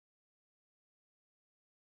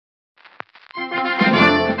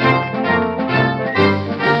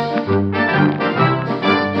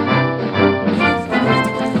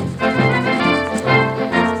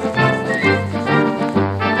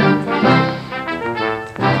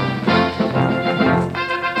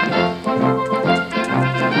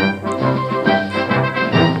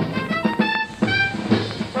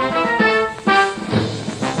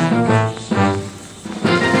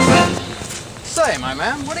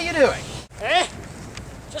are you doing? Eh?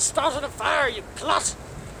 Just started a fire, you clot!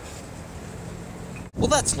 Well,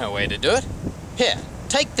 that's no way to do it. Here,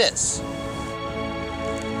 take this.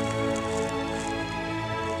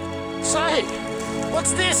 Say,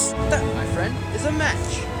 what's this? That, my friend, is a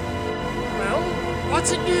match. Well,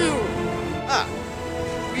 what's it do? Ah,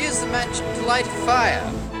 we use the match to light a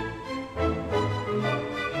fire.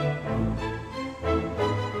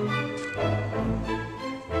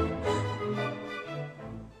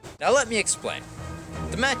 Now let me explain.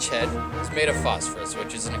 The match head is made of phosphorus,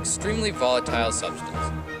 which is an extremely volatile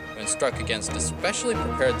substance. When struck against a specially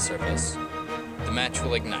prepared surface, the match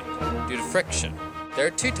will ignite due to friction. There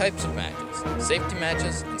are two types of matches, safety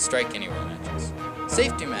matches and strike anywhere matches.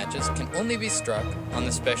 Safety matches can only be struck on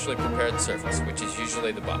the specially prepared surface, which is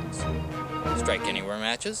usually the box. Strike anywhere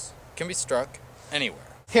matches can be struck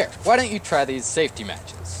anywhere. Here, why don't you try these safety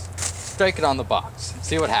matches? Strike it on the box,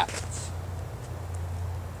 see what happens.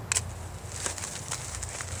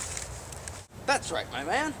 That's right, my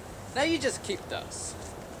man. Now you just keep those.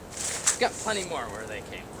 Got plenty more where they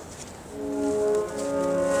came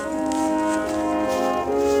from.